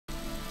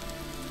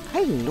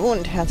Hallo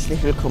und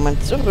herzlich willkommen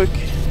zurück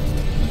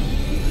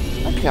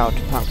bei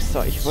Cloudpunk.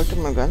 So, ich wollte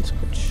mal ganz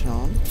kurz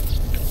schauen.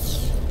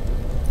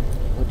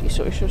 Oh, die ist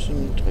ja schon so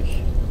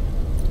niedrig.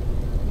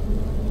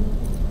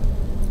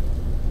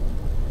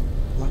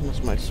 Machen wir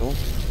es mal so.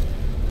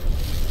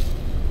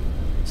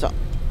 So.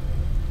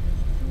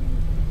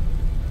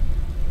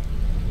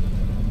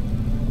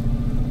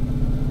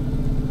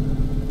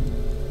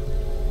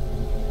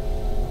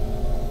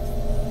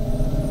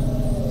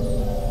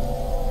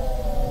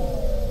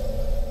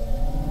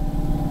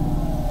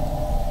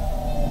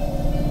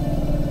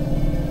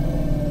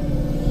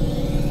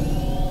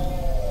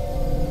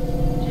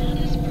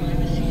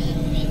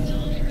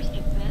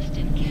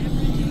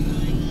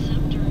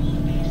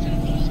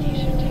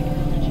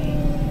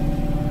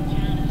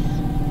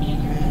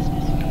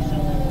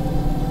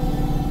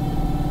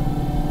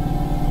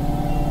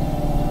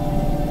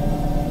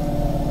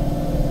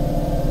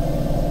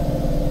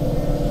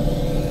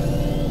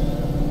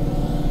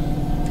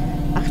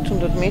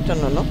 Meter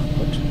nur noch.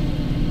 Gut.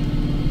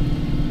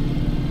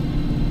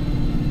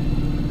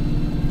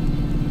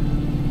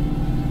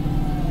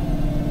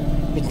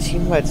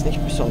 Benzin war jetzt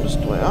nicht besonders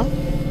teuer.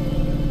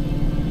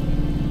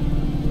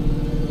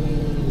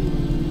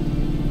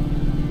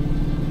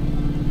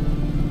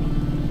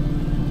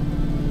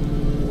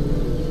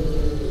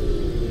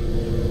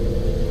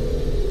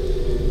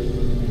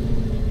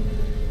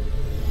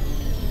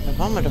 Da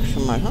waren wir doch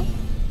schon mal, ha?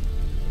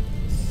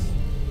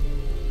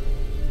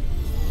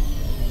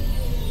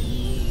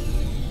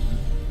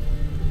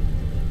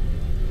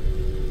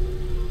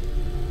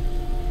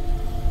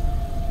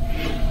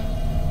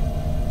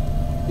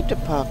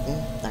 Parken,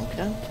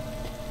 danke.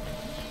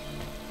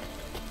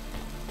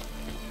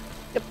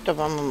 Ja, da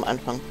waren wir am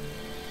Anfang.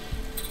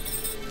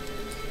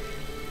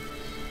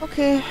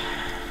 Okay.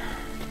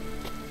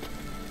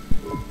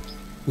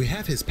 We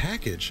have his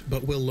package,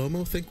 but will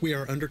Lomo think we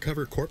are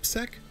undercover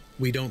corpsec?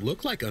 We don't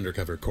look like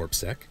undercover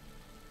corpsec.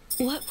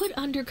 What would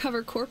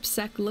undercover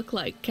corpsec look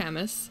like,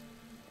 Camus?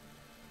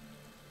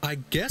 I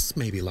guess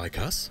maybe like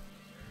us.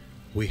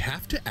 We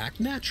have to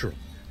act natural,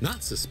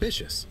 not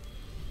suspicious.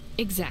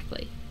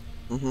 Exactly.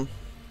 Mm-hmm.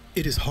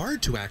 It is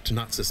hard to act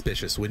not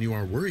suspicious when you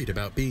are worried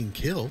about being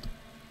killed.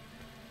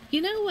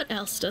 You know what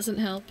else doesn't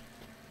help?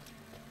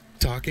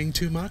 Talking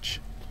too much?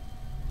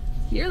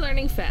 You're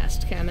learning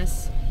fast,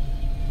 Camus.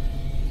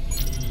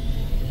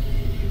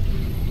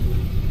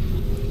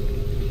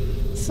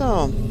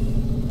 So.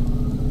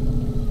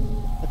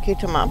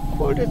 Paket haben wir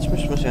abgeholt, jetzt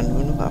müssen wir es ja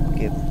nur noch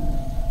abgeben.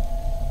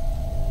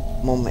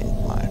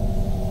 Moment mal.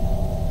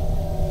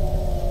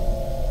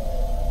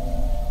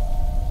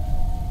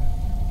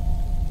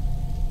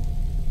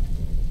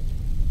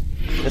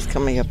 Das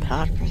kann man ja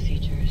parken.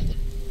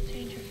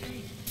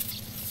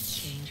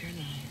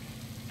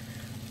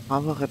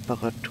 Aber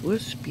Reparatur,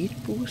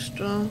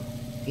 Speedbooster,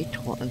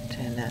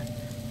 Retro-Antenne.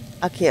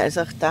 Okay,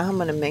 also auch da haben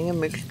wir eine Menge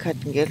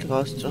Möglichkeiten, Geld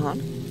rauszuhauen.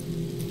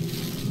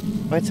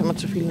 Aber jetzt haben wir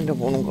zu viel in der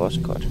Wohnung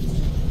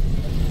rausgehauen.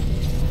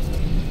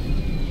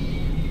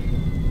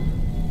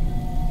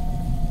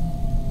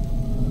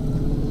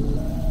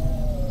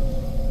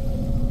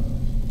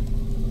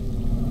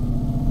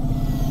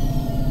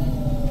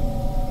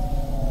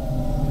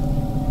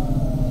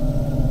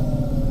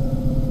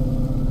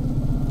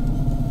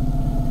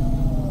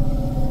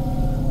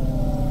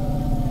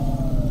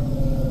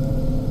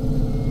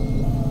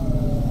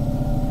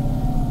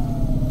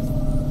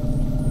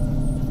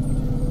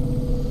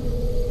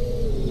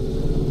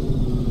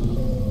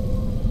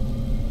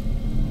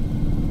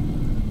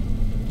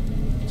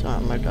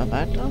 Da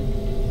weiter.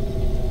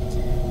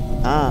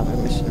 Ah,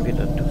 wir müssen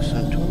wieder durch so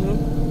einen Tunnel.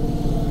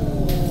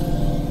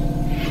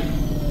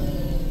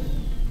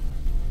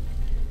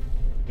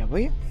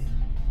 Jawohl.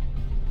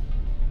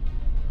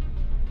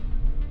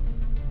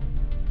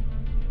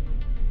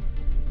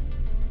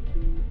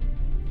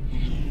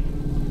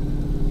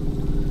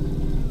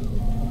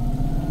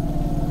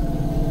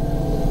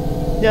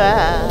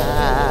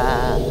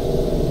 Ja.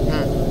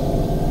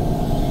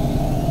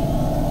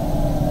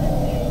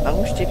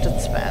 Warum steht da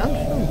 2 und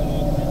 5?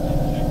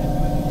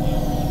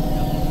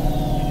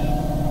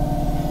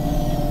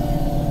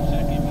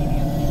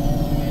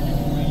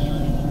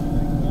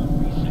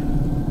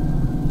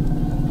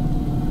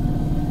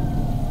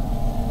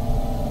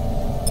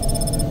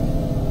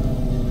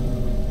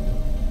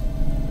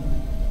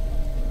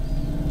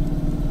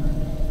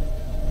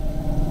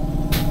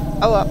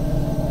 Aua.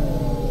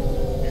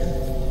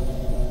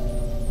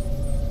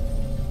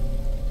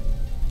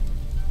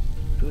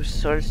 Du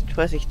sollst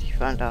vorsichtig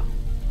fahren da.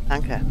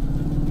 Danke.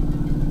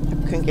 Ich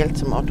habe kein Geld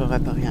zum Auto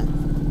reparieren.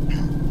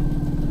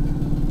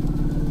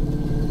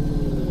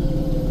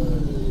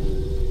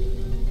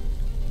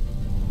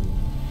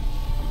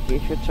 Okay,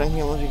 ich würde sagen,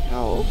 hier muss ich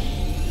raus.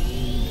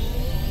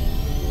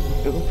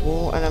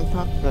 Irgendwo einen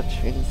Parkplatz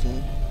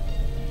finden.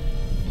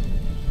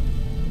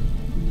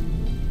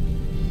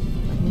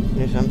 Da hinten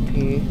ist ein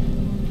P.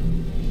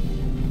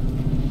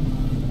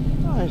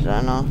 Da ist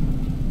einer.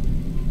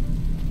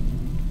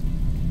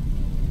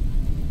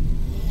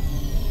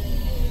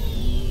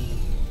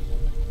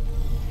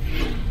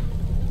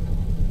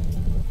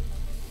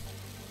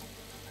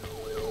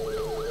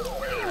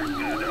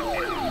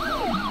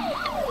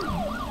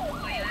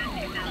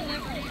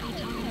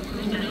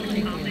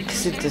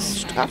 sind das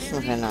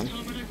Straßenrennen?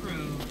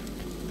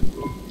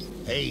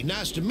 Hey,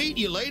 nice to meet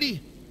you, lady.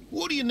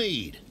 What do you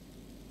need?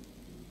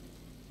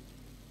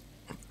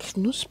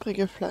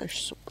 Knusprige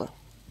Fleischsuppe.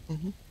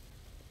 Mhm.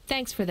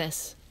 Thanks for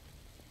this.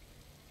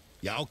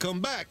 Yeah, I'll come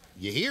back.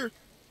 You hear?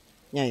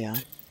 Ja, ja.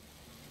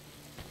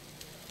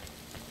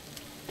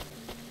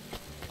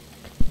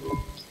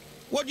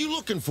 What you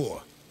looking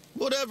for?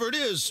 Whatever it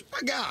is,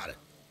 I got it.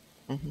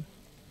 Mhm.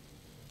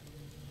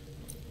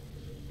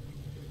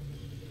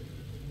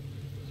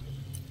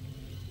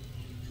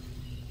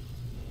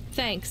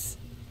 Thanks.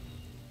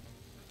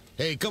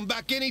 Hey, come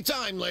back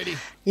anytime, lady.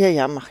 Ja,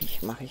 ja, mach ich,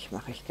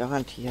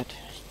 garantiert.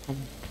 Ich komm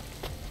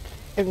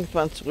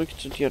irgendwann zurück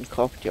zu dir und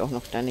kauf dir auch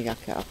noch deine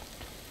Jacke ab.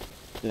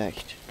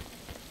 Vielleicht.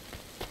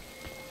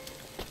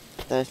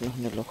 Da ist noch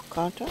eine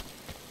Lochkarte.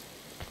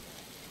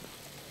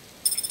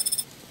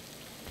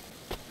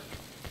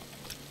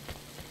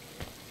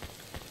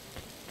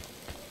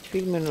 Ich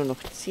fehlen mir nur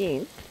noch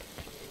 10.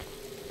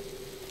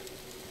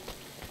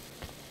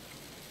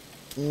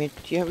 Mit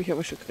dir habe ich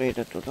aber schon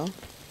geredet, oder?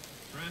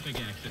 Traffic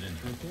accidents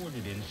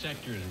reported in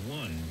sectors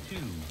 1, 2,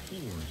 4,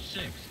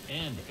 6,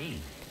 and 8.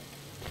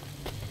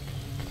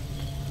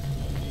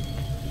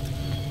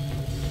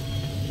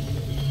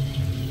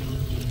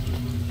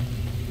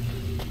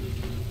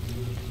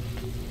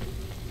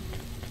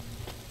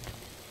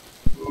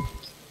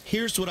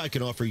 Here's what I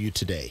can offer you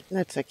today.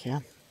 Let's okay.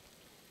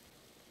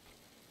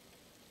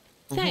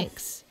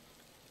 Thanks.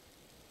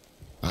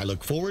 I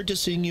look forward to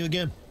seeing you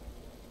again.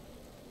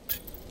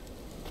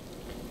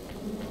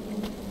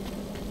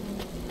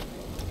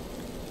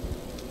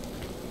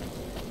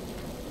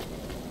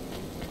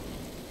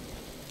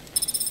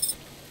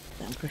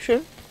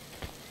 Dankeschön.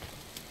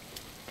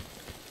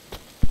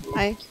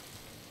 Hi.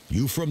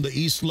 You from the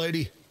East,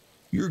 lady?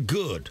 You're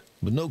good,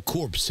 but no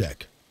corpse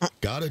sec.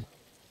 Got it?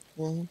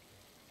 Mhm.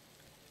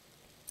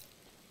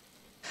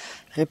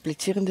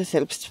 Replizierende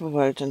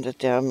selbstverwaltende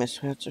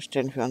Thermes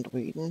herzustellen für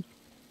Androiden.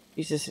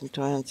 Diese sind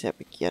teuer und sehr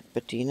begehrt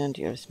bei denen,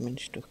 die als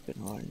Mensch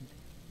durchgehen wollen.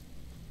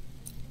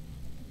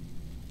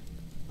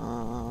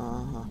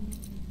 Aha.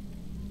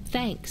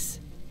 Thanks.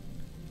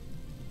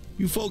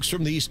 You folks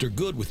from the East are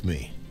good with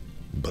me,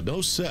 but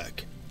no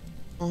sec.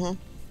 Mhm.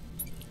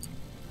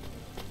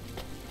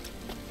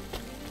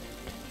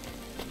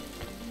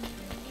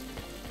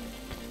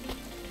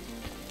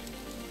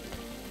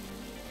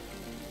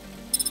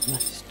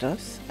 Was ist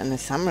das? Eine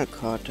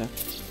Sammelkarte.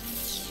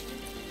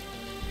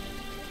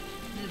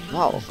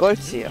 Wow,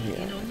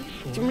 Goldserie.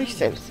 Ziemlich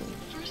selten.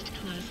 First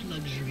class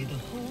luxury the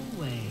whole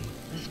way.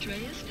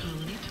 Astrea's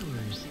Colony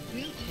Tours.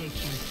 We'll take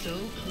you so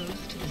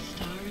close to the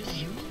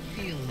stars you'll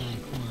feel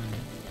like one.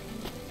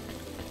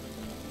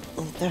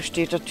 Und da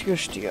steht der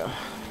Türsteher.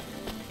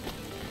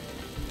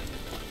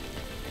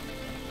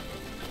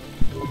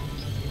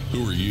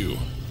 Who are you?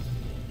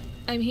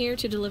 I'm here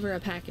to deliver a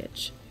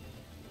package.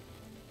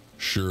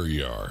 Sure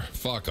you are.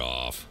 Fuck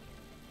off.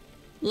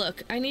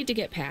 Look, I need to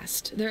get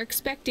past. They're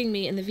expecting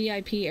me in the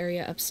VIP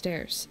area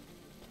upstairs.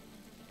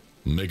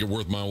 Make it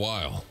worth my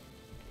while.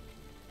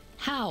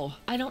 How?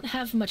 I don't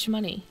have much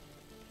money.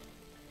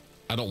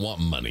 I don't want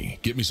money.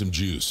 Get me some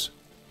juice.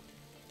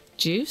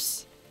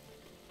 Juice?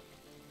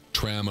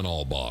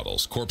 Tramadol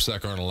bottles.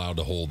 Corpsec aren't allowed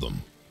to hold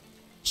them.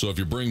 So if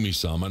you bring me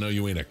some, I know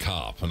you ain't a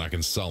cop, and I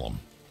can sell them.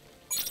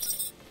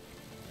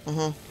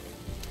 Mhm.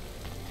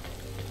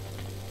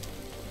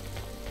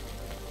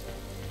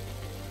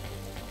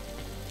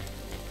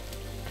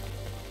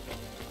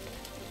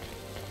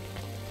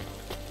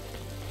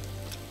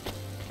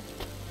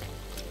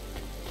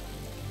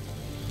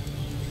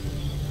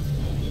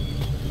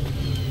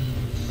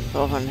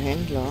 Auch ein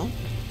Händler.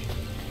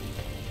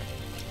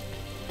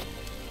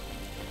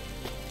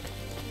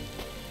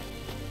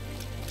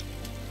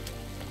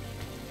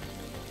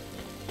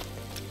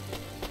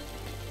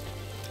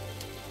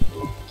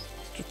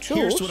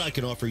 Here's what I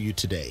can offer you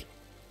today.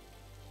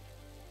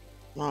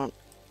 Na,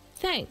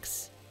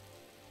 Thanks.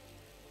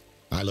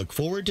 I look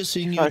forward to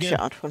seeing you falsche again.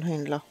 Art von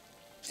Händler.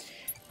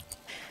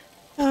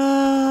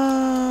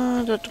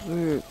 Da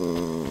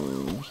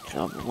drüben. Ich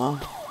glaube mal.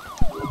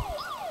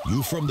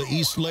 You from the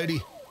East,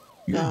 lady?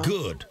 You're Yeah.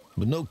 good,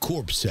 but no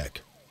corpse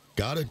sec.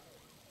 Got it?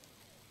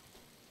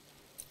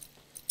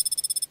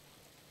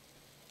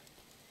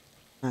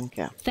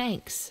 Danke.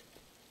 Thanks.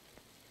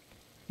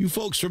 You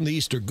folks from the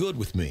East are good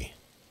with me,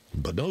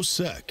 but no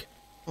sec.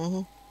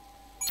 Mhm.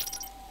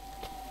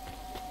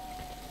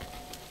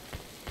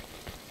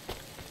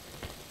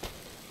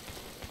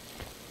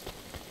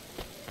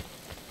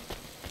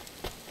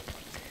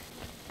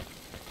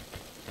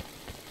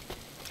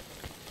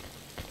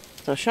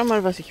 So, schau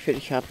mal, was ich für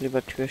dich habe,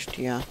 lieber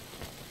Türsteher.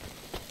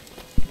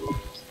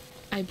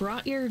 I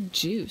brought your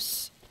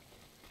juice.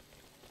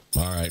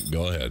 All right,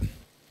 go ahead.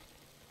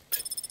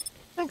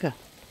 Danke.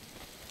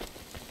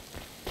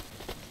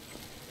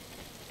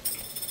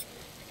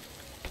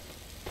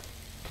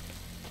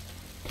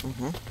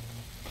 Mhm.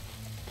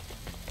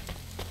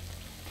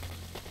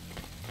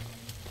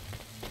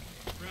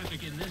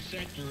 Traffic in this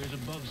sector is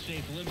above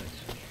safe limits.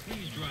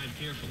 Please drive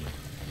carefully.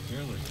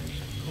 Carelessness,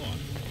 caught,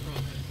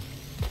 profit.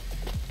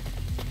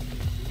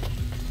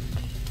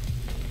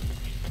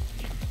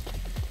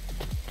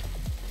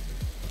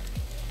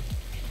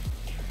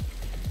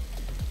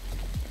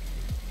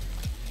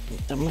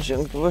 Da muss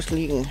irgendwo was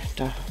liegen.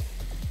 Da.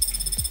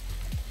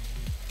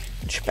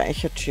 Ein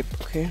Speicherchip,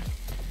 okay.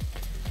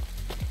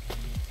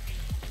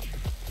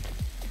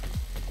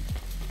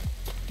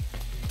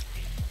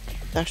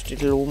 Da steht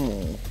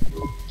Lomo.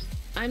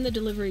 I'm the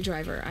delivery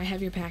driver. I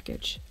have your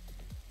package.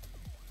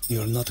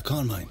 You're not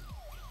Carmine.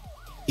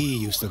 He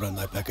used to run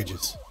my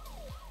packages.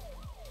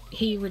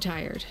 He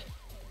retired.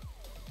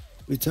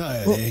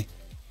 Retired, eh?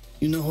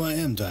 You know who I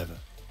am, driver?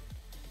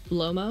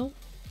 Lomo?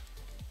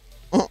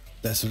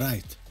 That's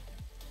right.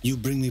 You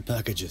bring me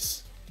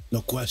packages. No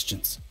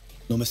questions.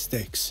 No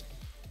mistakes.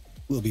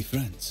 We'll be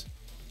friends.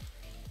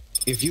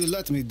 If you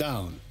let me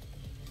down,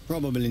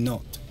 probably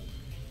not.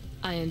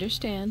 I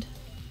understand.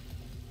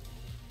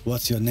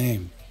 What's your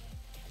name?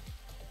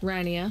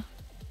 Rania.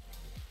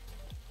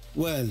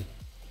 Well,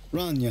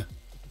 Rania,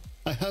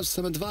 I have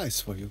some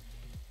advice for you.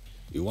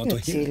 You want to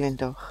hear it? Erzählen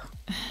doch.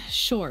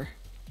 Sure.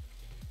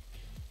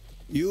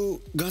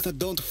 You got a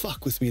don't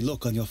fuck with me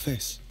look on your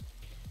face.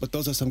 But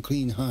those are some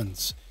clean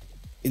hands.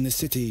 In the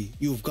city,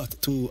 you've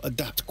got to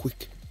adapt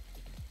quick.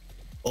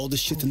 All the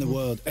shit in the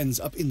world ends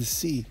up in the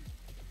sea,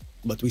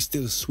 but we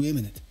still swim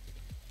in it.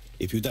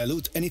 If you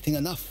dilute anything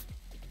enough,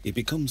 it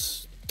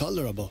becomes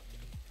tolerable.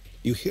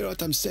 You hear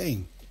what I'm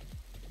saying?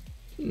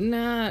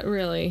 Not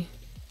really.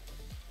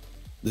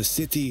 The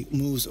city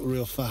moves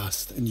real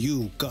fast, and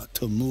you got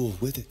to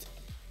move with it.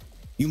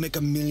 You make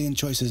a million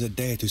choices a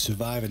day to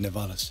survive in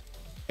Nivalis,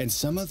 and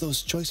some of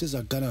those choices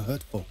are gonna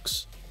hurt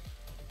folks.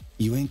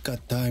 You ain't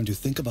got time to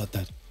think about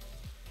that.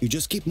 You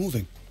just keep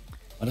moving.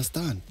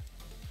 Understand?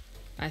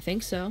 I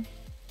think so.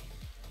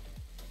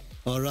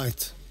 All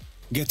right.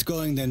 Get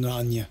going then,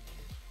 Rania.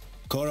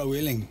 Cora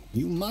willing,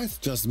 you might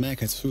just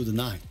make it through the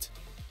night.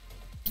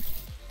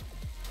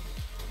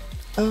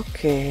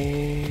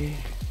 Okay.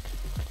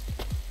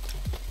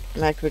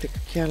 Merkwürdiger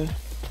Kerl.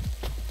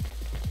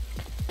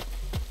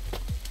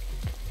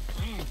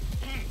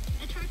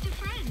 Attractive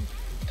friends.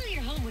 Fill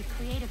your home with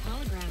creative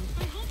holograms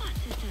on Hobot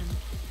systems.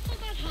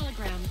 Hobot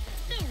holograms.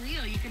 So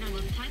real you can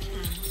almost touch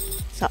them.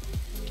 So.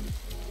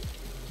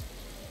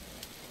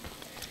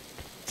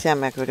 Sehr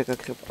merkwürdiger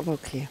Club, aber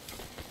okay.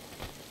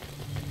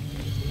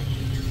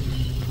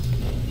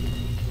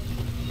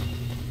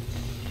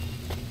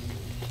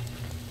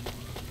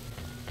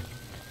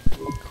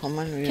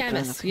 Kommen wir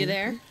Camus, you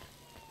there?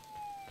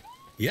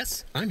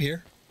 Yes, I'm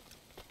here.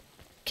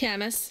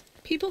 Camus,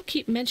 people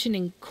keep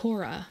mentioning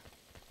Cora.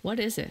 What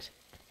is it?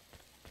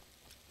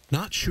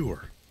 Not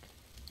sure.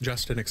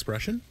 Just an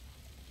expression?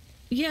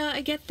 Yeah,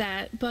 I get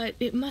that, but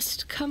it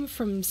must come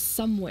from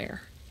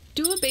somewhere.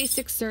 Do a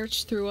basic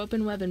search through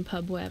OpenWeb and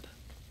PubWeb.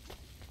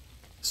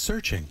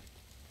 Searching.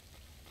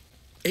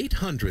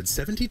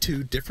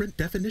 872 different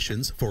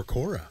definitions for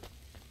Cora.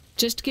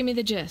 Just give me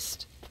the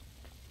gist.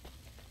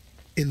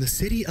 In the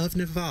city of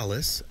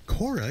Nivalis,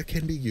 Cora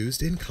can be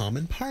used in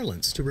common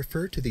parlance to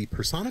refer to the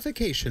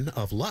personification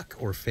of luck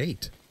or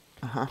fate.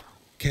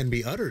 Can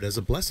be uttered as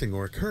a blessing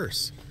or a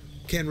curse.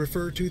 Can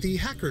refer to the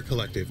hacker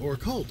collective or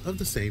cult of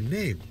the same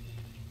name.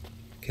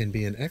 Can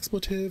be an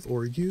expletive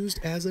or used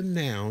as a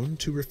noun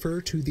to refer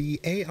to the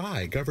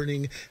AI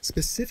governing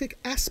specific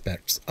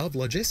aspects of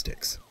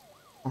logistics,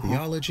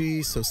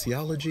 theology,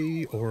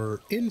 sociology,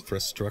 or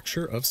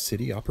infrastructure of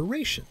city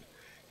operation.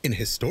 In a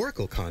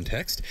historical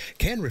context,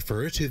 can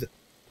refer to the...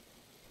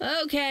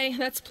 Okay,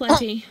 that's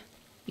plenty.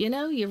 You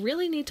know, you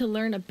really need to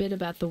learn a bit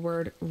about the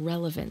word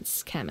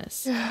relevance,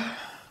 Camus.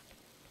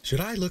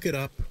 Should I look it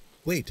up?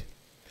 Wait,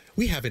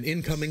 we have an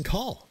incoming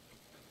call.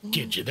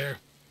 Kid, you there?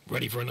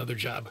 Ready for another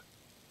job?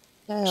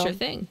 Sure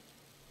thing.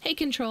 Hey,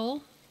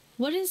 Control,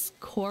 what is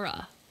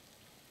Cora?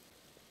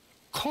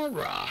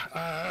 Cora,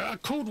 a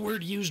code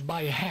word used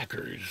by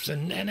hackers,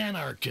 an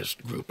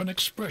anarchist group, an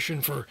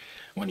expression for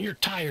when you're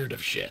tired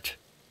of shit.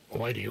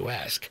 Why do you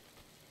ask?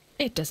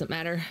 It doesn't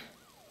matter.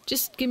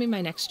 Just give me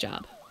my next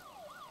job.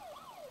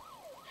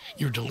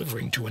 You're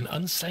delivering to an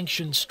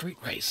unsanctioned street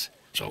race,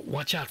 so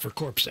watch out for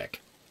CorpSec.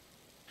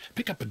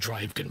 Pick up a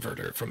drive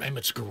converter from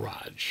Emmett's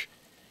garage.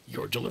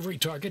 Your delivery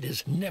target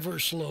is Never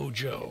Slow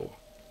Joe.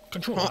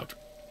 Control out.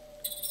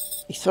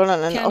 Ich soll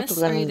an ein Camus,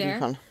 Autorennen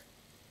liefern.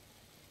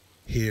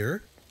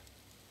 Here?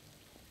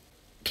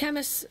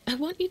 Camus, I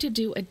want you to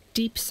do a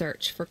deep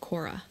search for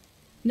Cora.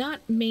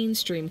 Not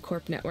mainstream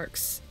corp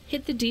networks.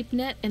 Hit the deep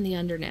net and the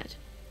undernet.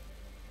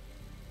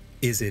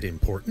 Is it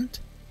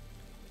important?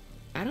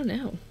 I don't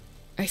know.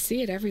 I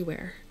see it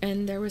everywhere.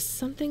 And there was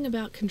something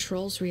about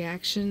Control's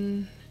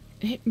reaction.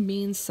 It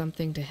means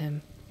something to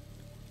him.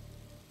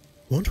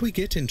 Won't we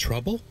get in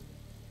trouble?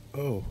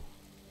 Oh,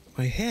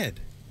 my head.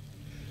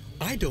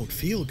 I don't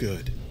feel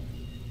good.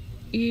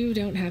 You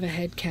don't have a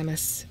head,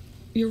 Camus.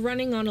 You're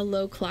running on a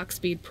low clock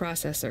speed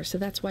processor, so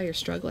that's why you're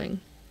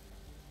struggling.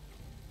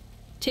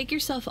 Take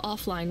yourself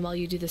offline while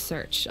you do the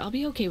search. I'll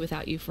be okay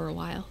without you for a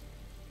while.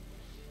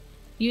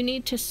 You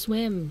need to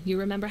swim. You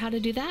remember how to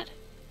do that?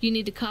 You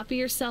need to copy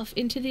yourself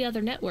into the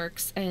other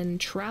networks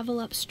and travel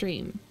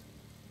upstream.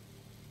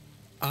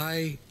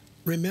 I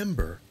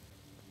remember.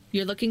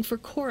 You're looking for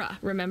Cora,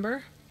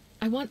 remember?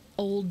 I want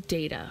old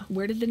data.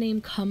 Where did the name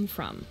come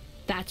from?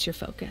 That's your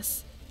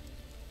focus.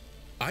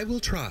 I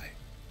will try.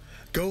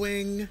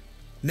 Going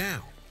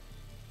now.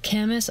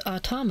 Camus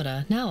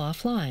automata now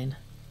offline.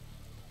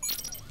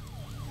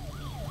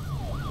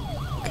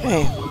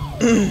 Okay.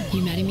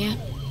 You met him yet?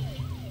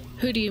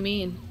 Who do you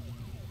mean?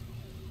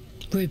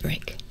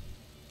 Rubric.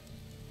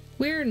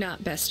 We're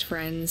not best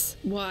friends.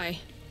 Why?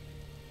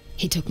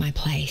 He took my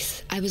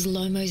place. I was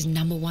Lomo's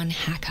 #1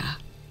 hacker.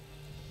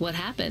 What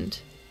happened?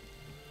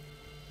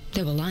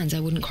 There were lines I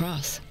wouldn't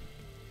cross.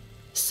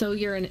 So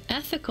you're an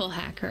ethical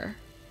hacker?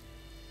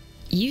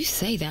 You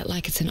say that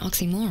like it's an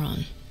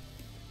oxymoron.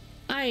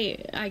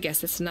 I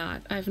guess it's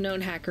not. I've known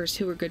hackers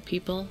who were good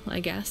people, I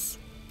guess.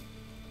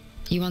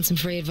 You want some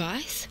free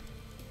advice?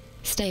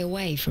 Stay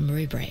away from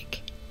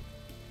Rubric.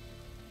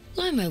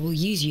 Lomo will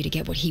use you to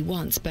get what he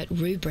wants, but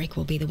Rubric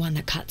will be the one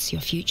that cuts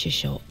your future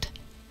short.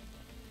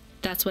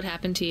 That's what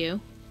happened to you?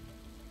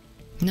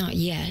 Not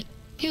yet.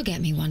 He'll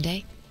get me one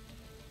day.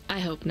 I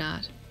hope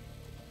not.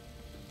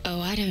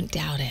 Oh, I don't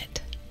doubt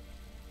it.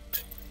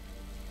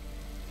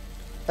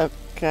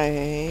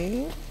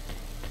 Okay.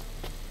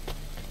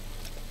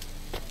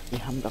 Die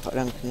haben doch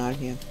alle einen Knall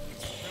hier.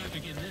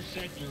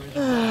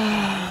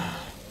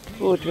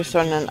 Gut, wir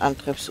sollen einen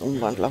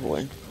Antriebsumwandler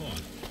holen.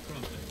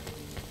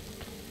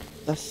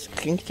 Das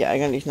klingt ja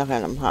eigentlich nach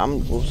einem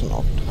harmlosen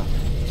Auftrag.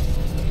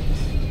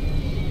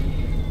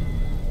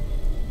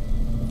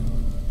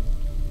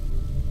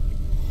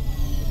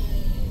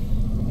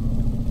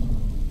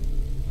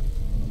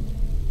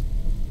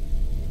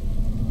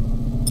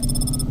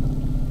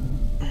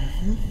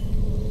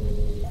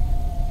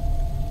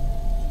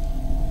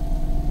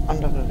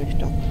 Andere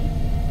Richtung.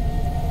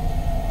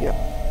 Ja.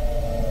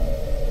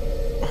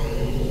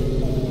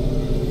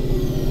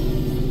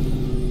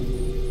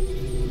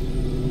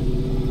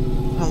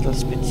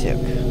 Handelsbezirk.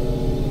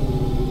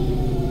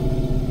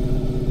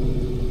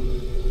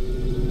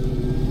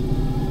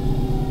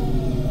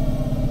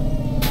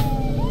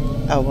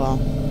 Aber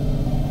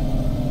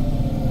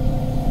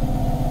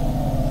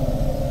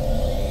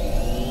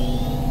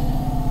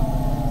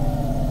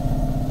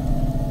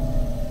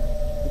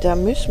da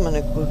müssen wir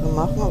eine Kurve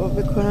machen, aber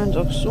wir können es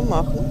auch so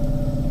machen.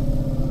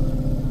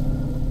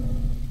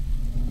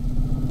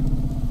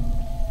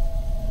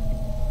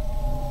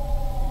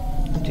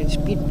 Und den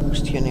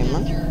Speedboost hier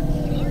nehmen.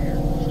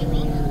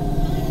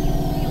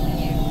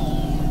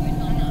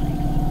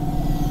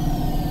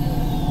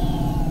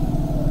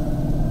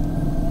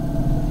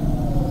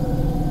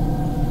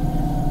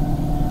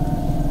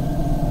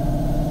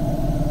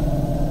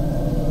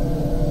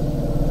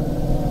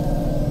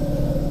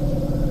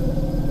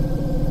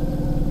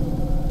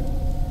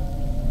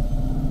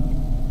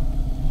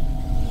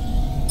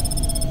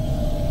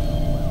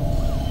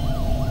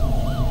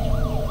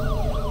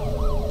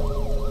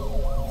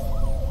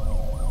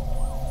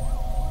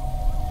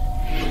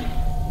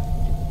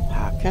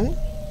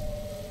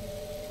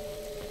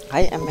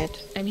 Hi,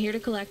 Emmett. I'm here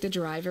to collect a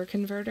driver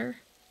converter.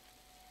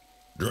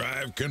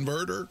 Drive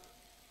converter?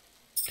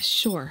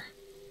 Sure.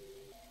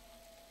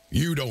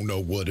 You don't know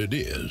what it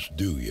is,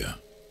 do you?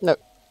 No.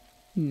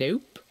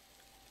 Nope.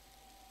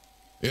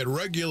 It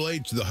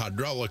regulates the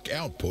hydraulic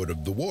output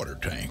of the water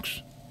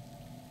tanks.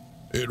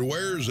 It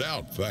wears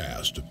out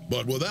fast,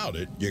 but without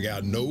it, you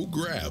got no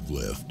grav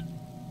lift.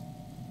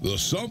 The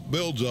sump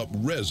builds up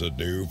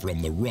residue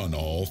from the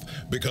runoff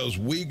because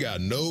we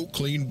got no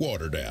clean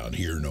water down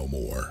here no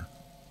more.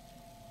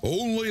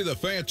 Only the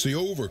fancy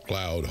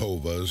overcloud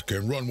hovas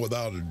can run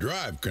without a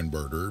drive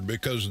converter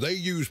because they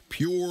use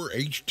pure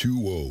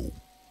H2O.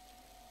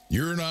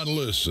 You're not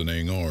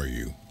listening, are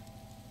you?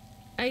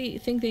 I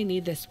think they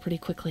need this pretty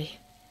quickly.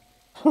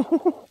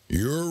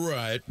 You're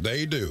right,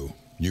 they do.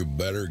 You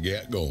better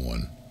get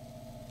going.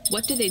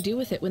 What do they do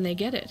with it when they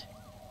get it?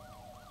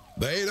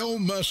 They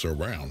don't mess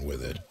around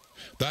with it.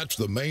 That's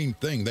the main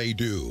thing they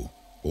do,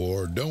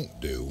 or don't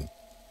do.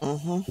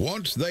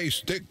 Once they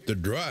stick the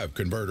drive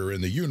converter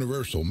in the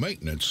universal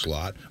maintenance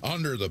slot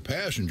under the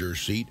passenger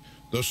seat,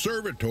 the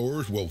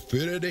servitors will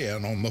fit it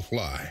in on the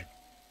fly.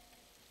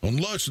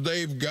 Unless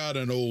they've got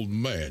an old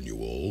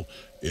manual,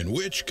 in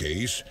which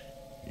case,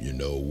 you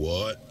know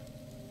what?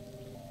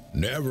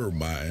 Never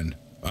mind.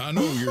 I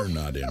know you're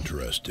not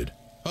interested.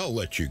 I'll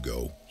let you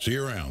go. See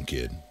you around,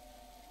 kid.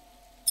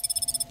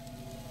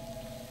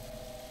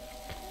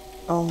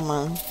 Oh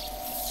Mann.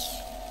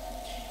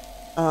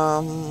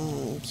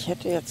 Ich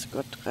hätte jetzt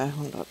sogar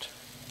 300.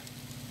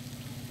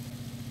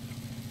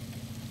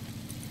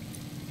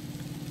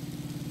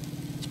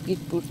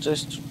 Speedboost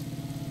ist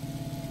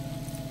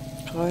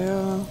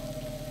teuer.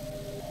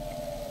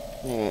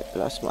 Nee,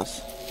 lass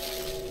mal's.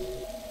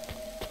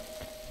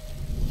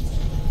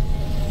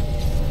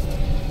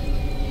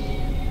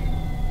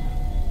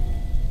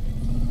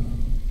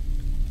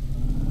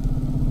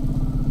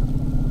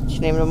 Ich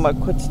nehme nur mal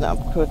kurz eine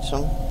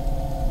Abkürzung.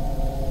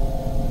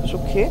 Ist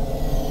okay?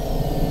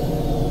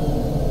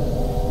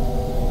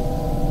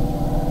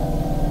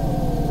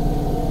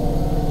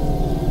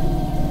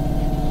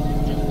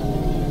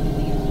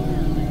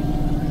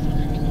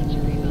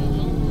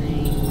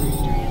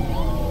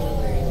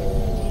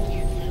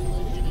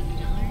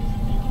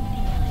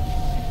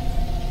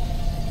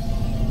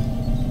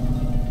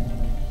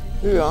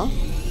 höher.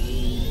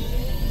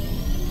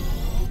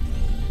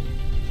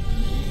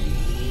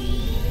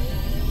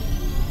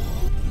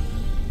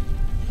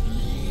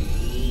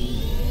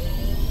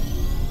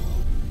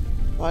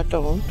 Weiter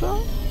runter.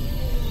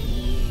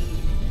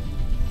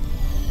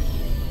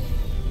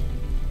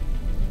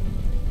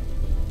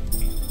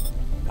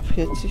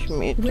 40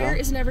 Meter. Where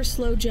is Never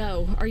Slow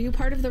Joe? Are you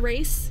part of the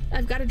race?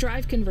 I've got a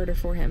drive converter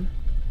for him.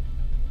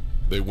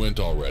 They went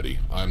already.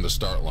 I'm the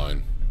start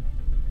line.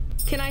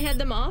 Can I head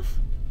them off?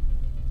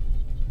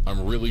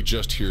 I'm really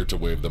just here to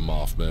wave them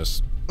off,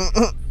 miss.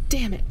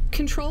 Damn it.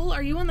 Control,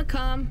 are you on the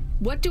comm?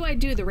 What do I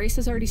do? The race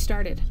has already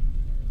started.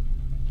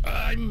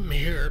 I'm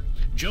here.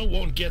 Joe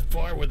won't get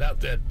far without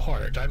that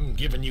part. I'm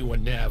giving you a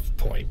nav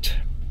point.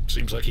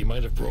 Seems like he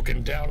might have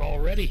broken down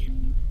already.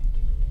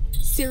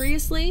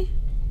 Seriously?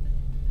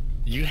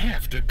 You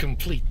have to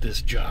complete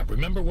this job.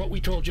 Remember what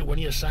we told you when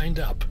you signed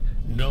up.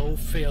 No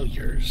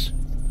failures.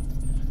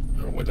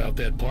 Without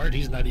that part,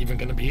 he's not even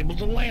going to be able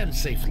to land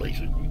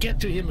safely.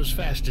 Get to him as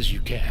fast as you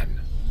can.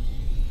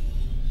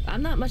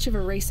 I'm not much of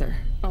a racer.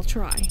 I'll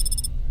try.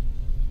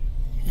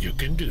 You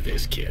can do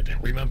this, kid.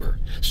 Remember,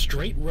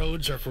 straight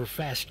roads are for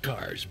fast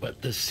cars,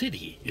 but the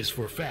city is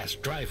for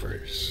fast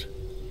drivers.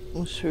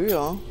 Muss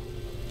höher.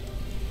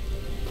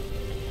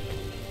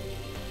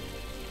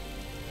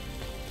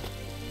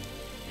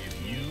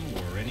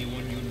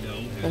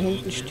 Da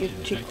hinten steht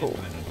Tico.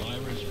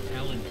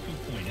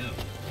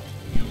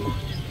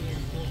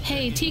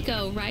 Hey,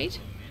 Tico, right?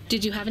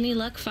 Did you have any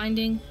luck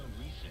finding...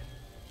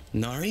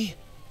 Nari?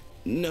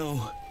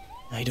 No,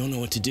 I don't know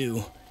what to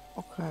do.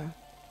 Okay.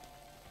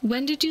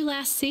 When did you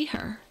last see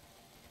her?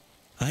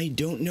 I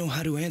don't know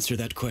how to answer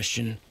that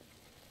question.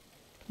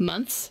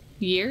 Months?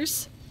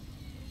 Years?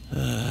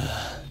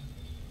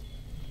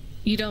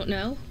 You don't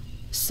know?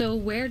 So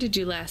where did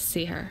you last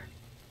see her?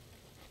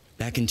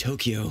 Back in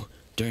Tokyo,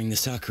 during the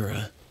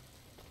Sakura.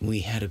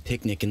 We had a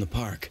picnic in the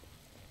park.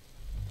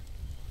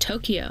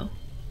 Tokyo?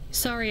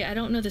 Sorry, I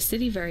don't know the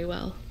city very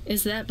well.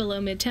 Is that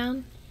below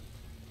Midtown?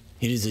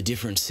 It is a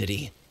different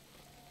city.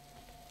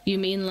 You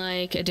mean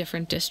like a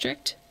different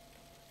district?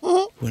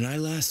 When I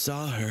last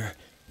saw her,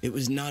 it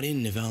was not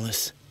in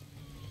Nivalis.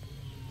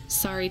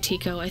 Sorry,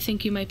 Tico, I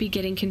think you might be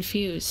getting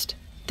confused.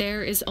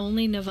 There is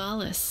only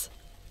Nivalis.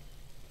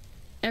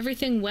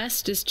 Everything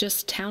west is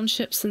just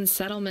townships and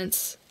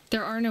settlements.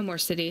 There are no more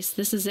cities.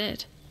 This is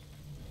it.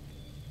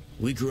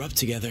 We grew up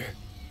together.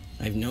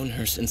 I've known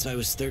her since I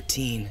was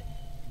 13.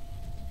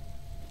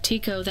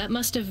 Tico, that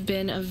must have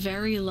been a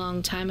very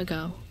long time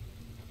ago.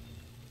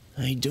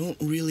 I don't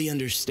really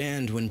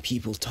understand when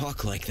people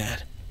talk like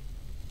that.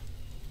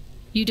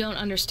 You don't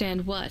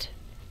understand what?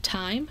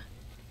 Time?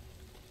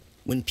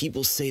 When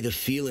people say the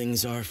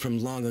feelings are from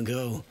long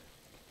ago,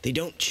 they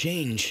don't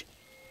change.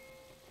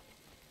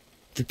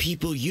 The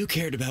people you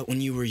cared about when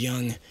you were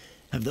young,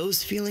 have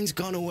those feelings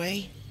gone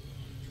away?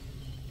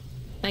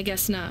 I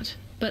guess not,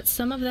 but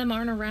some of them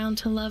aren't around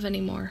to love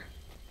anymore.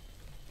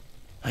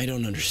 I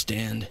don't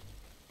understand.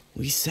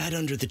 We sat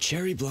under the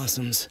cherry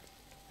blossoms.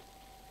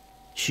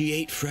 She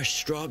ate fresh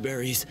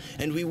strawberries,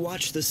 and we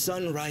watched the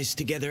sun rise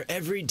together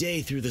every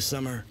day through the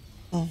summer.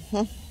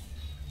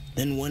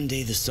 Then one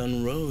day the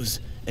sun rose,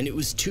 and it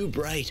was too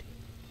bright,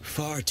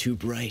 far too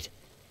bright.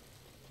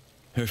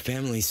 Her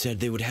family said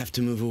they would have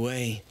to move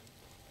away.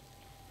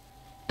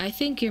 I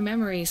think your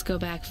memories go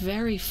back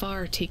very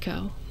far,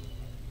 Tico.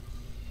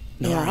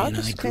 Nari and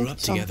I grew up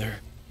together.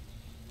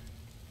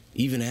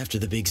 Even after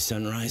the big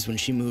sunrise when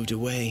she moved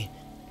away,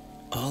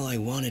 all I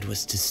wanted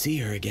was to see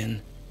her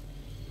again.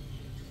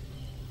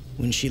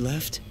 When she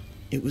left,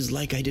 it was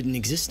like I didn't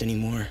exist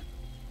anymore.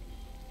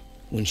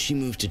 When she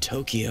moved to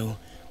Tokyo,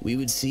 we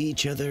would see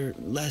each other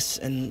less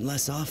and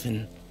less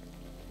often.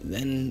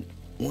 Then,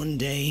 one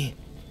day...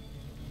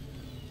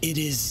 It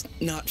is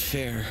not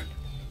fair.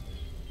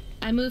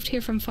 I moved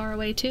here from far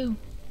away too.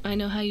 I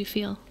know how you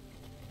feel.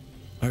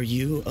 Are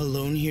you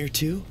alone here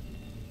too?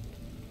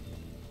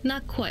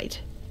 Not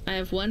quite. I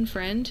have one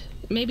friend,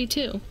 maybe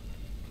two.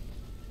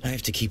 I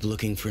have to keep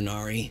looking for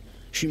Nari.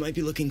 She might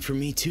be looking for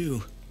me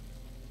too.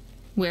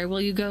 Where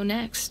will you go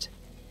next?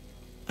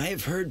 I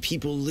have heard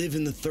people live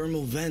in the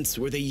thermal vents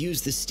where they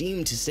use the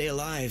steam to stay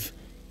alive.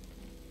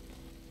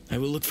 I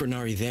will look for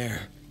Nari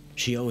there.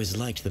 She always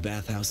liked the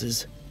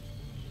bathhouses.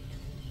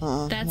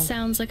 That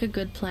sounds like a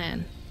good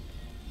plan.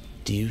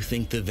 Do you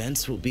think the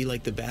vents will be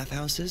like the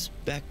bathhouses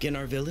back in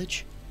our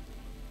village?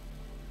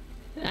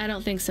 I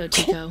don't think so,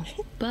 Tico.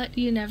 But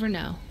you never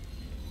know.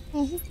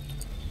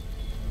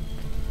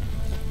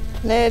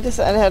 Nee, das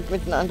eine hat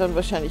mit dem anderen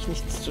wahrscheinlich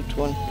nichts zu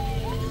tun.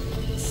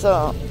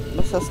 So,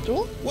 was hast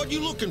du? What you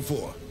looking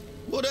for?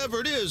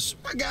 Whatever it is,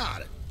 I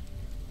got it.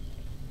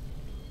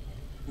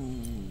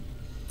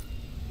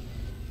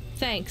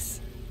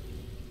 Thanks.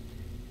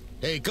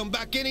 Hey, come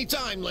back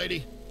anytime,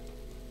 lady.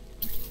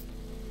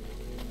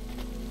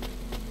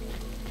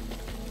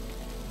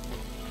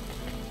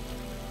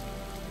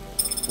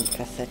 Die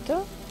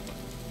Kassette.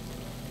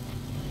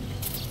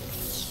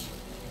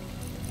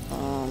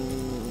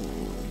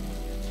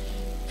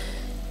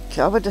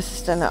 glaube, das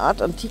ist eine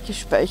Art antikes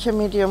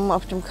Speichermedium.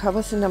 Auf dem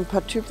Cover sind ein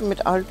paar Typen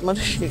mit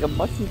altmodischen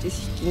Klamotten, die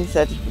sich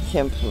gegenseitig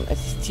bekämpfen.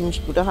 Es ist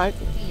ziemlich gut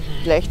erhalten.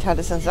 Vielleicht hat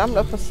es ein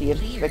Sammler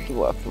versehentlich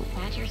weggeworfen.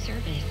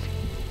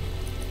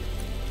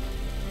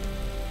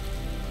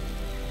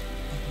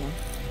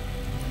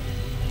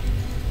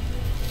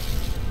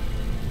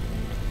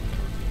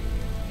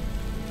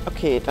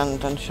 Okay,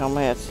 dann schauen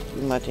wir jetzt,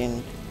 wie wir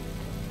den...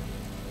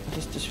 Was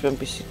ist das für ein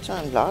Besitzer?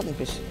 Ein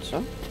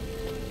Ladenbesitzer?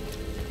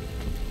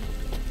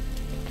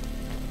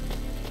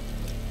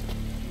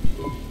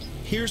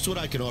 Here's what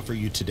I can offer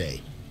you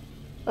today.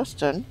 Was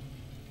denn?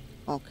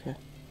 Okay.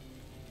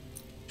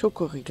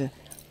 Schokoriegel.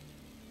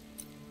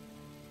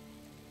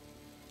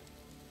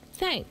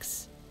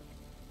 Thanks.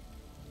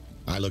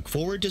 I look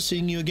forward to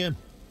seeing you again.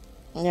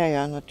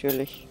 Ja,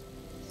 natürlich.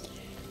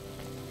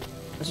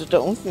 Also da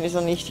unten ist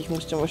er nicht. Ich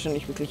muss den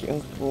wahrscheinlich wirklich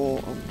irgendwo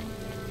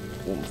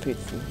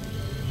umpicken.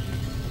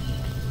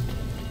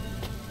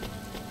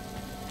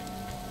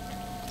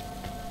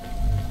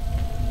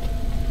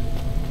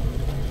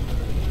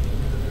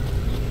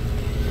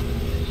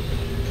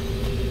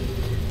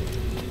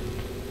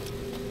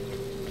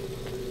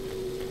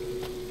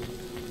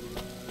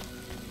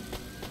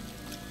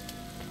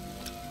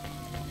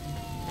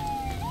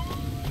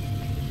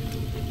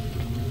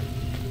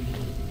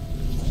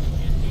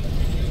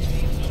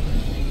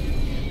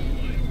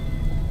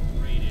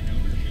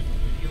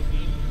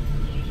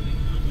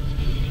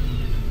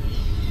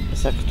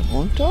 Sagt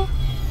runter.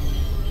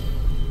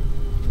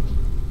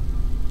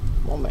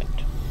 Moment.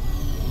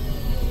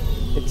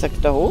 Jetzt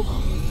sagt er hoch.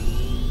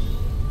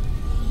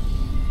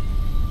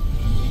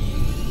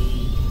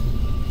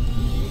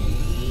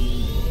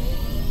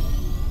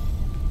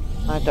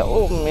 Ah, da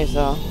oben ist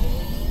er.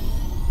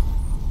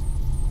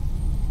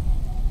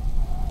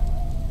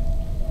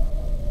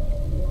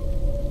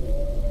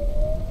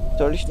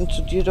 Soll ich denn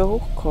zu dir da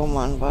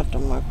hochkommen? Warte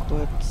mal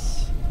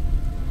kurz.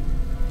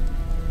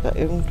 Da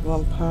irgendwo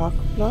ein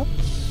Parkplatz.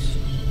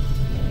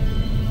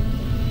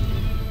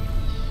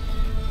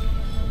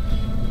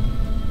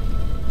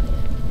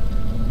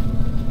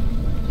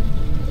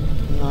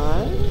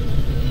 Nein.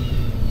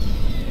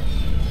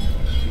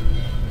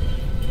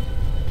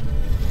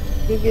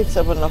 Hier geht's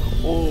aber nach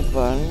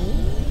oben.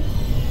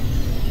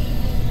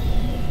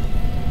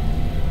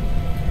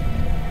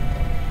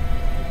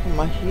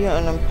 Mal hier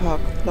einen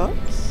Parkplatz.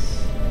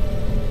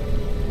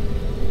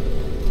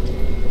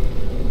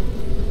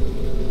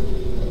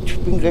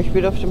 Ich bin gleich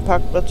wieder auf dem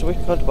Parkplatz, wo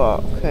ich gerade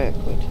war. Okay,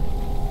 gut.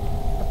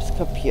 Hab's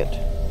kapiert.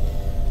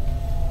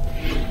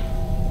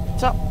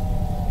 So.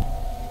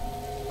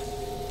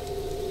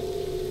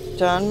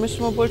 Dann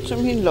müssen wir wohl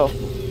zum Hinlaufen.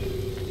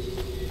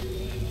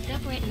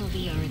 Subretinal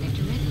VR that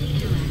directly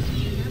interacts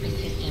with your nervous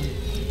system.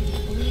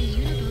 Only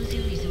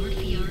Unibozu Resort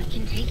VR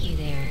can take you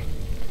there.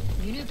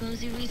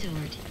 Unibozu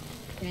Resort.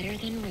 Better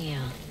than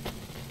real.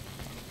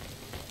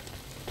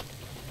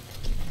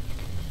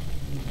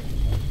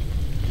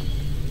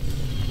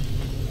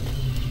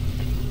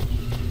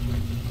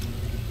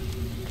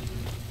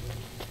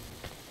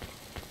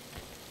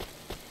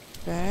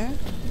 Okay.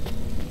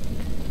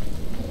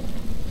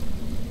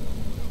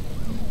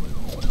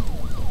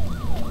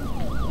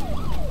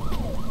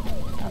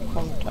 Da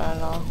kommt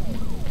einer.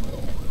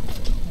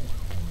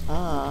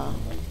 Ah.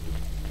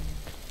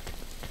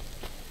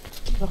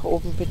 Nach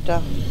oben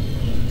bitte.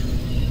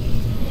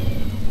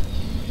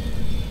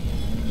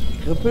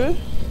 Kribbel.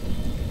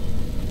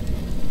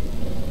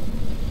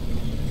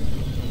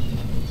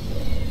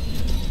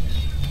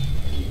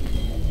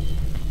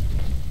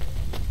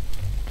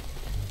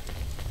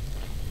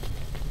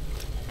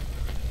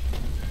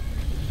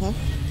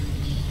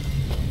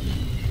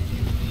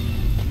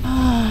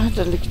 Ah,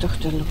 da liegt doch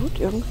der Loot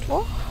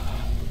irgendwo.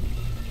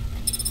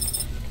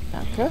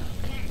 Danke.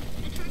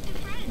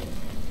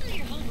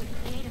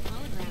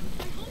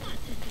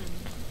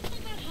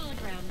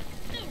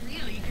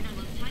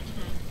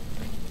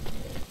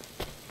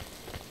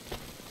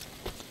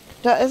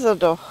 Da ist er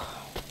doch.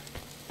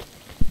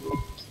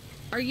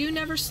 Are you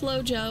never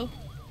slow, Joe?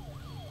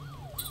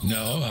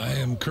 No, I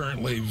am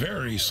currently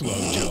very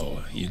slow,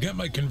 Joe. You got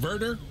my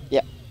converter?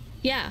 Yeah.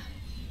 Yeah.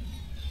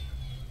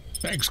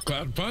 Thanks,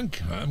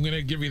 Cloudpunk. I'm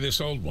gonna give you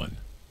this old one.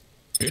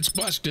 It's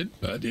busted,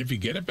 but if you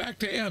get it back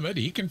to Emmett,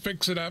 he can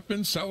fix it up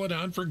and sell it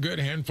on for a good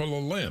handful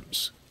of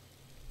limbs.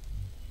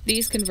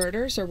 These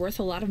converters are worth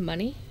a lot of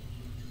money?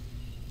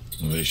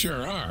 They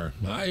sure are.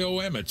 I owe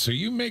Emmett, so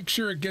you make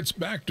sure it gets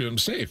back to him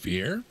safe, you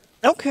hear?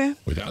 Okay.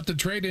 Without the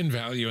trade-in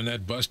value in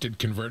that busted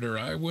converter,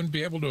 I wouldn't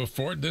be able to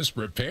afford this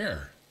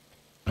repair.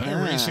 My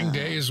racing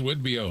days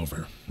would be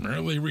over.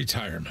 Early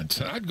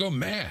retirement. I'd go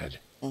mad.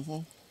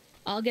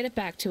 I'll get it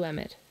back to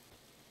Emmett.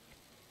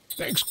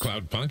 Thanks,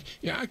 Cloudpunk.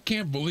 Yeah, I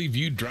can't believe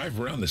you drive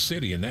around the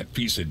city in that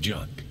piece of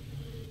junk.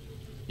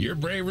 You're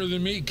braver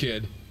than me,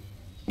 kid.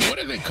 What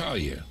do they call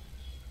you?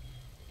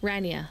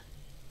 Rania.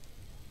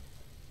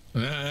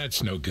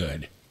 That's no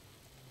good.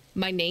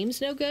 My name's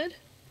no good?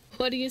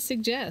 What do you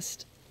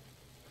suggest?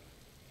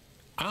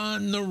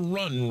 On the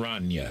run,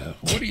 Rania.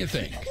 What do you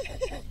think?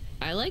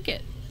 I like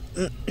it.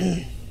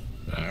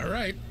 All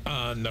right,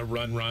 on the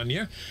run,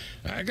 Rania.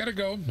 I gotta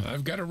go.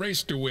 I've got a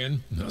race to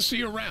win. I'll see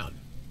you around.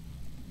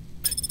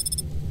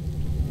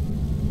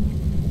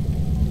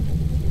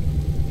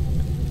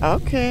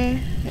 Okay,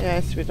 er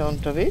ist wieder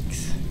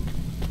unterwegs.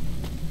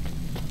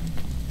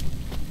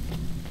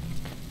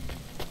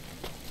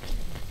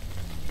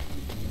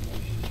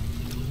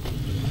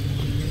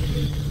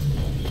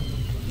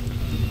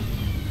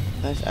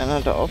 Da ist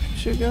einer der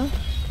Aufzüge.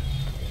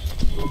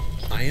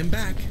 I am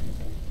back.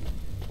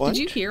 Did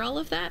you hear all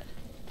of that?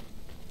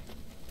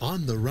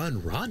 On the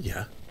run,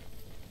 Rania?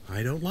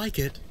 I don't like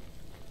it.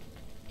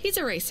 He's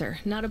a racer,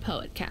 not a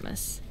poet,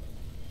 Camus.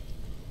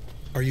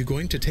 Are you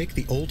going to take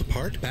the old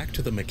part back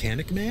to the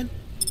mechanic man?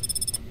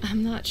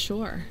 I'm not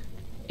sure.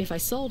 If I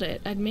sold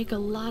it, I'd make a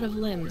lot of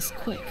limbs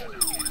quick.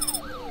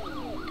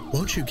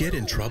 Won't you get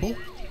in trouble?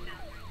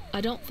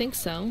 I don't think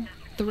so.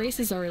 The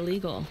races are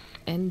illegal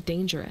and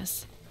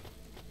dangerous.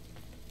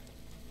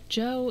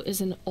 Joe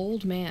is an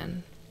old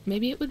man.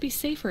 Maybe it would be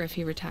safer if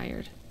he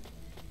retired.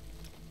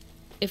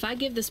 If I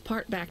give this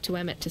part back to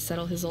Emmett to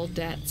settle his old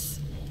debts,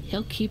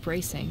 he'll keep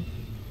racing.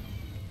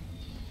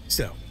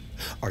 So,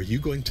 are you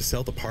going to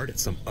sell the part at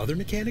some other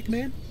mechanic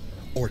man?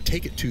 Or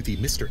take it to the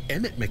Mr.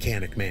 Emmett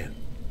mechanic man?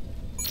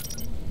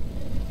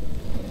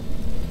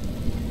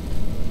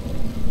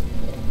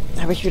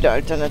 Habe ich wieder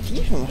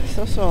Alternativen? Ist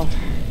das so?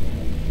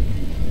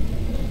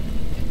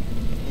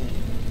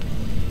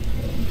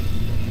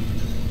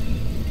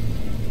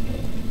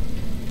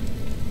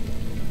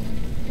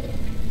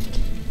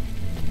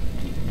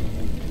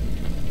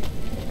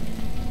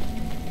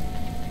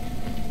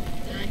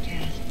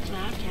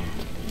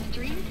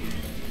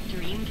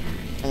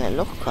 Eine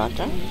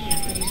Lochkarte.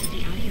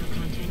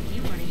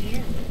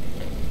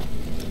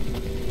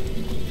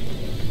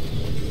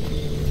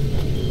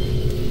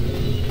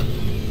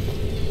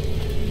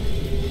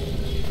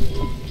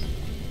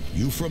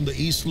 You from the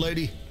east,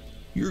 lady?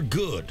 You're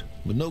good,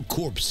 with no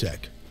corpse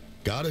sec.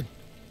 Got it?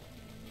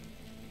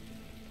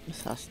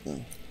 Was hast du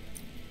denn?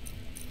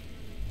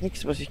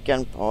 Nichts, was ich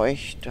gern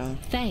bräuchte.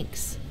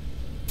 Thanks.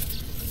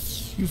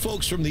 You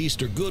folks from the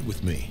east are good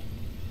with me,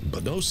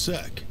 but no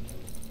sec.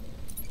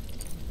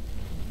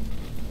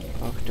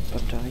 Gebrauchte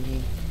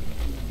Batterie.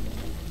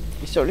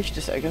 Wie soll ich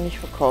das eigentlich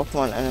verkaufen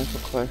an einen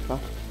Verkäufer?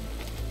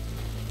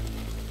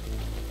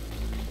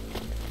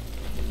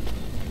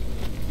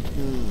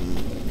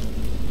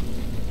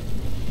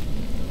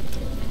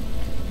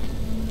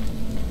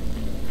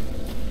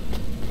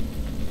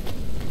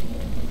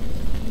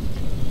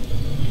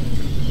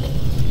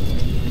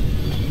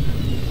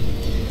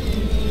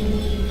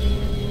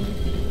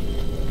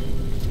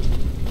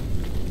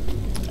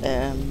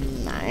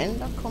 Nein,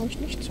 da komme ich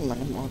nicht zu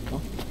meinem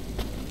Auto.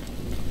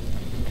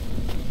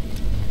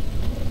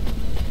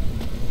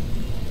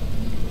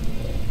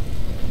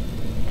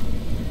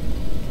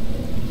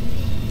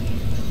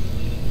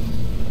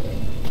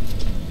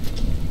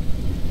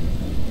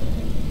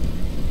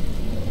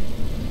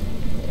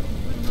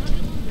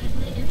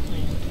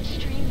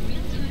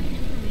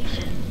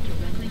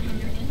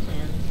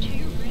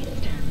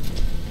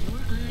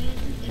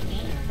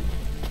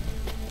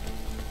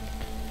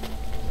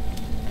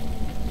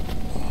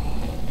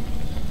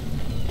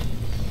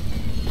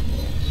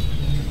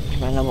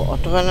 Aber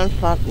Autorennen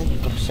muss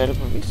ich doch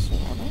selber wissen,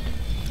 oder?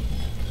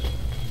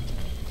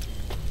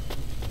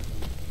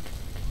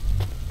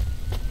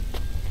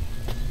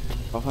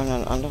 Ich brauche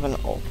einen anderen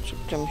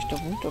Aufzug, der mich da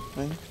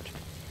runterbringt.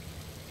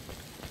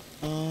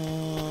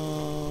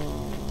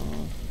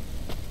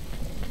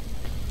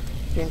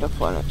 Den da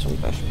vorne zum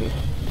Beispiel.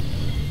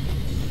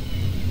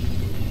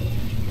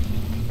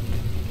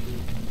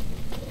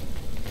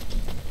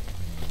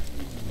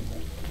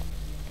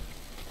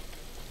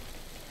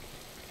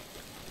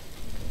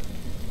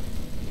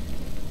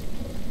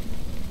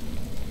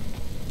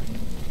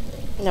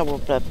 Ja, wo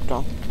bleibt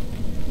er?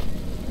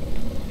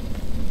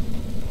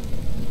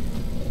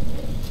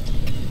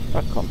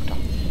 Da kommt er.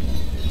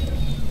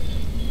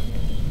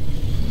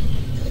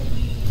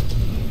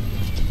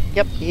 Ich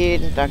hab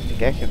jeden Tag die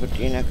gleiche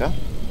Routine, gell?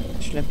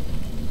 Schlimm.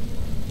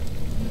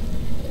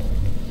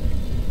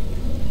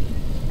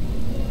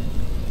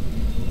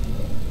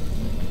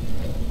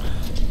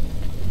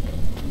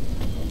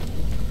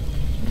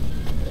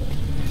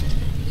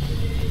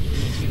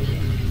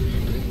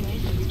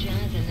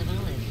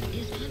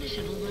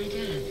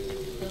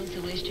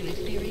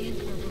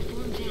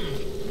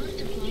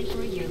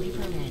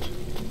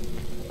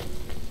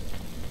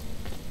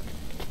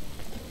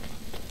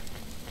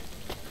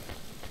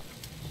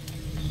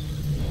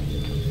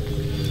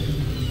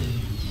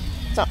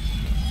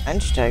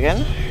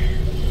 Einsteigen.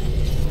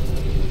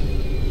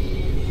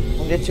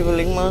 Und jetzt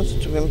überlegen wir uns,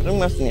 zu wem bringen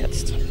wir es denn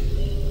jetzt?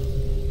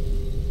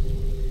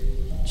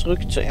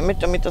 Zurück zu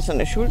Emmett, damit er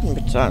seine Schulden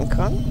bezahlen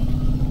kann?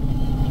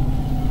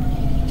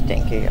 Ich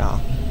denke ja.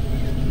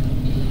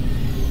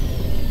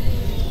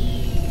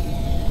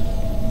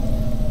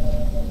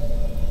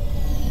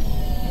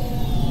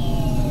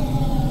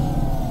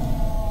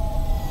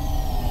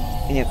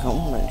 Ich bin ja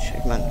kaum Mensch,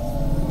 ich meine.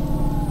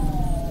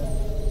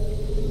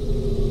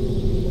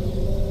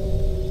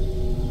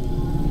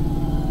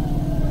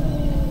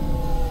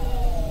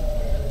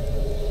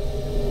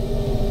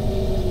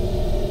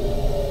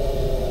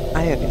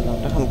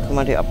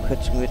 mal die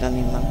Abkürzung wieder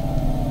nehmen.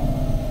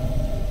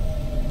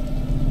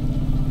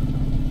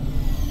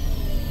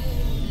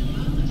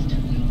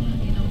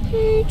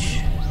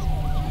 Peach.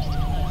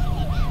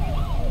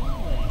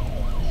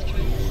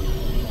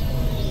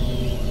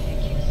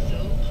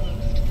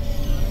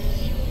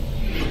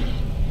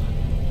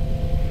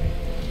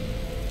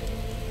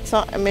 So,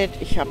 Emmett,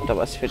 ich hab da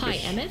was für dich.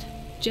 Hi, Emmett.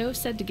 Joe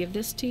said to give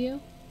this to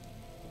you.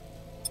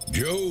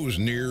 Joe's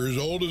near as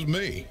old as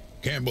me.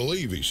 Can't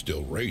believe he's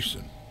still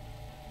racing.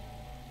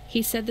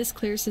 He said this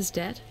clears his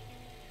debt?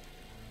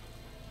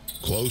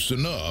 Close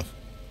enough.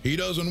 He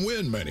doesn't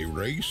win many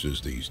races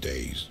these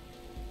days.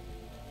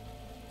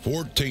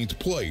 14th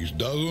place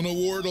doesn't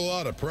award a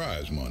lot of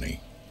prize money.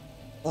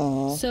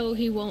 So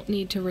he won't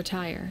need to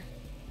retire.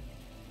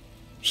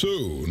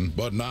 Soon,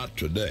 but not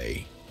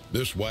today.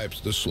 This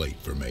wipes the slate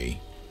for me.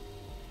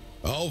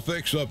 I'll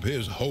fix up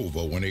his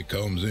hova when he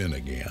comes in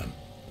again.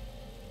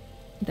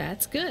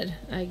 That's good,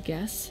 I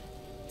guess.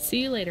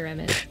 See you later,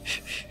 Emmett.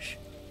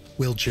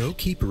 Will Joe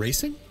keep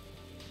racing?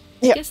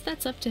 Ja. Guess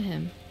that's up to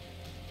him.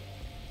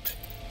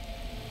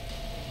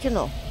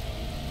 Genau.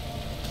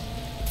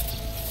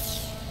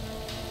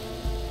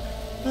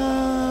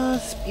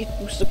 Speed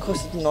Booster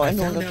kostet I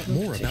found out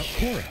more about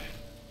 950. Cora.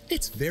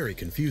 It's very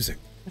confusing.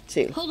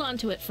 Erzähl. Hold on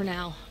to it for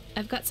now.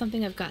 I've got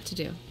something I've got to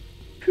do.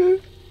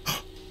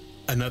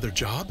 Another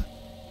job?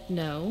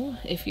 No,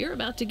 if you're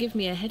about to give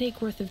me a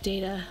headache worth of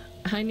data,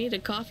 I need a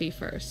coffee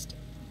first.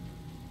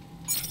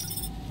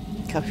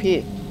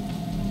 Kaffee.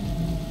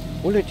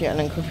 Hole dir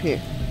einen Kaffee.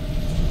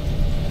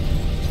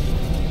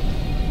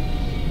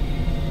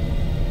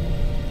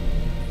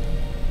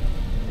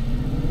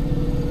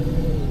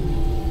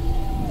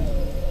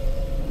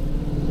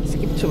 Es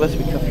gibt sowas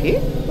wie Kaffee?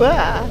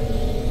 Uah.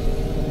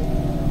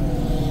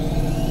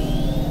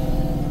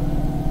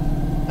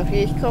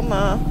 Kaffee, ich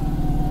komme.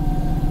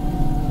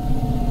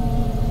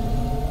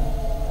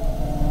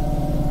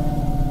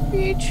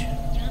 Beach.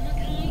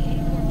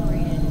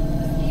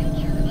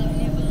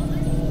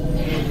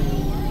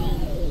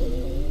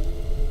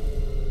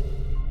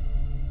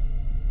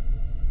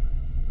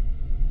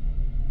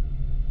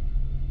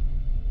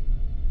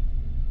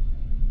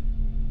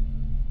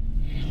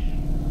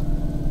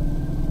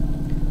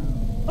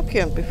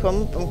 Okay, und bevor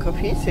wir beim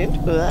Café sind...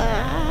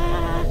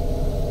 Uah.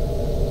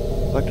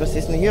 Gott, was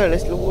ist denn hier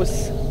alles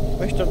los? Ich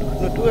möchte doch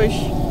nur durch.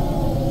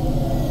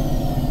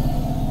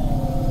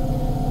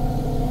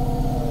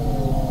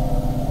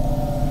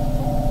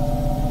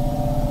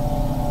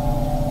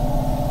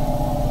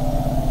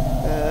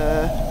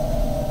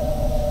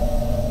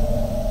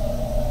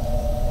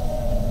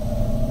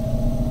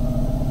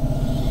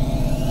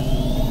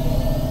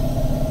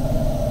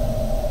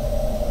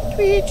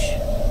 Twitch.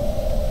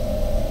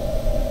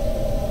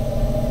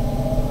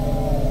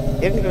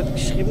 Irgendwer hat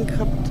geschrieben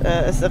gehabt,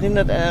 es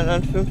erinnert einen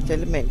an 5.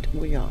 Element.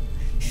 Oh ja.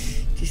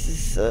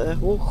 Dieses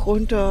hoch,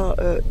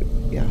 runter,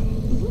 ja.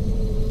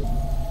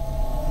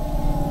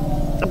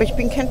 Aber ich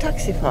bin kein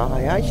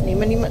Taxifahrer, ja. Ich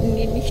nehme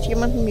nicht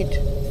jemanden mit.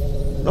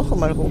 Noch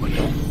einmal hoch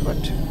da. Oh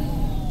Gott.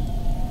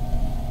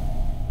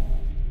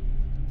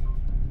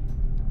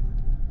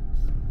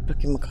 Da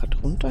gehen wir gerade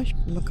runter. Ich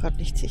bin mir gerade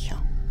nicht sicher.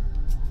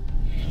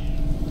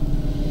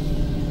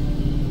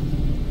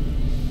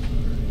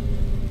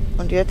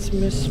 Und jetzt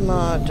müssen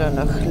wir da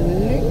nach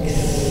links.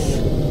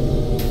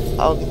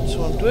 Augen zu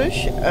und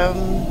durch.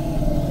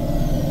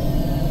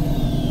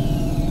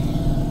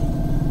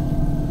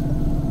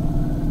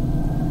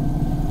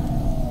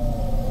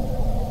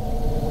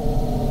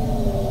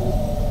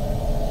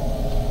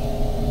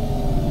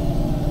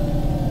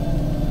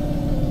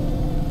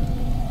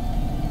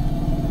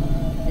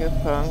 Wir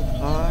fahren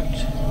gerade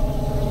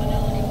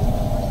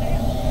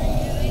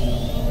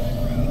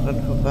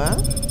dran vorbei.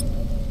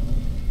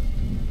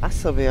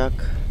 Wasserwerk.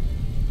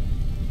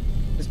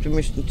 Wir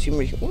müssten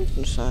ziemlich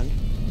unten sein.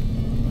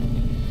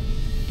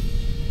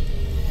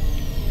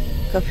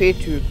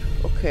 Kaffeetyp.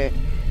 Okay.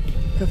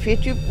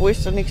 Kaffeetyp, wo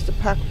ist der nächste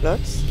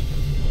Parkplatz?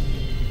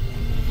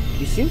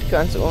 Die sind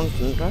ganz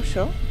unten. Da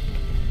schau.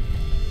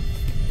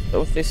 Da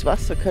unten ist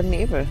Wasser, kein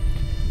Nebel.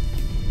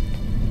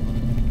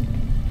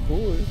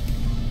 Cool.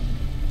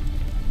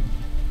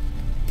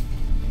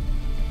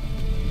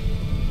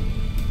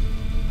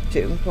 Ist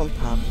hier irgendwo ein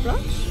Parkplatz?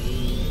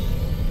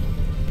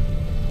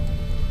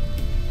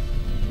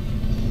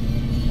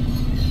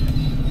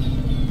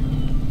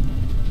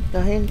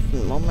 Da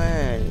hinten,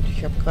 Moment,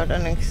 ich habe gerade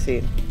einen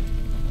gesehen.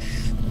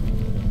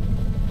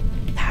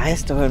 Da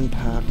ist doch ein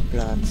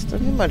Parkplatz,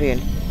 dann nehmen wir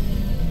den.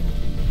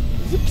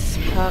 Sips,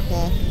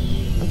 parken.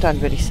 Und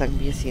dann würde ich sagen,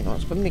 wir sehen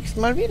uns beim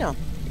nächsten Mal wieder.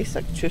 Ich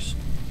sage Tschüss,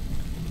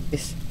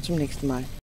 bis zum nächsten Mal.